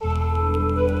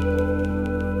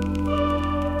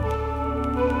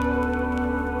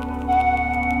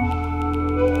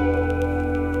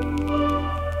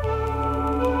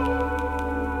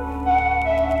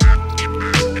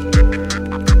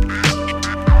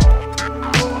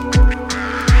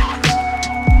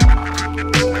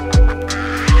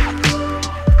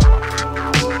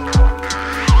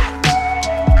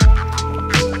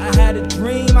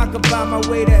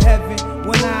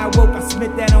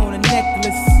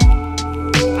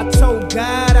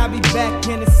God, I'll be back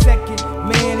in a second.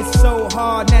 Man, it's so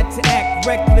hard not to act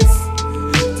reckless.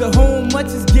 To whom much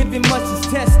is given, much is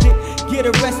tested. Get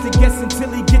arrested, guess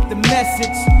until he get the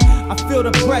message. I feel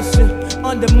the pressure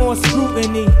under more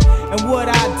scrutiny. And what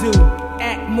I do,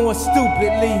 act more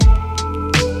stupidly.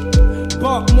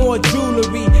 Bought more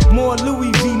jewelry, more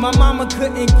Louis V. My mama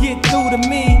couldn't get through to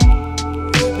me.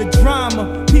 The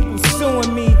drama, people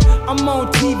suing me. I'm on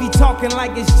TV talking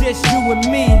like it's just you and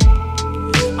me.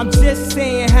 I'm just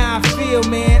saying how I feel,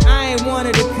 man. I ain't one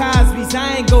of the Cosbys,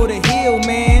 I ain't go to Hill,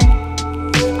 man.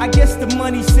 I guess the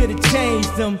money should've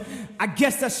changed them. I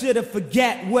guess I should've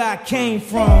forgot where I came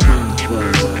from. Wait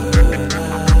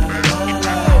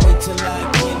till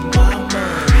I get my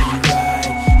money right.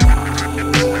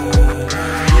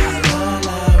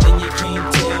 And you can't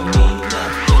tell me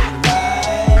nothing,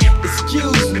 right?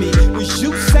 Excuse me, was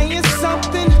you saying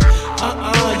something?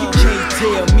 You can't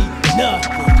tell me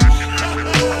nothing.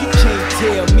 You can't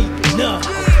tell me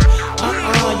nothing.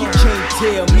 You can't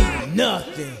tell me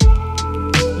nothing.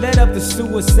 Let up the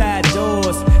suicide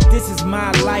doors. This is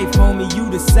my life, homie, you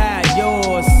decide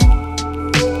yours.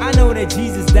 I know that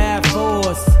Jesus died for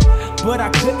us, but I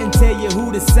couldn't tell you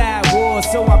who the side was.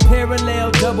 So I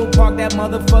parallel double park that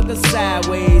motherfucker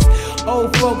sideways.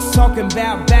 Old folks talking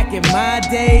about back in my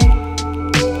day,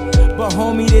 but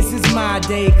homie, this is my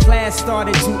day. Class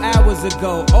started 2 hours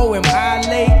ago. Oh, am I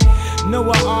late? No,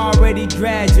 I already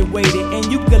graduated. And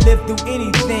you could live through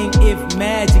anything if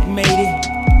magic made it.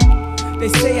 They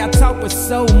say I talk with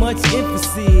so much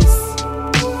emphasis.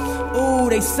 Ooh,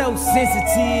 they so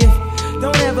sensitive.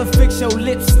 Don't ever fix your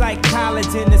lips like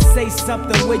collagen to say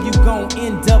something where you gon'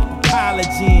 end up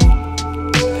apologizing.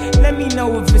 Let me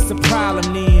know if it's a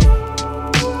problem then.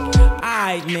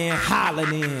 Alright, man, holla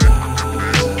then.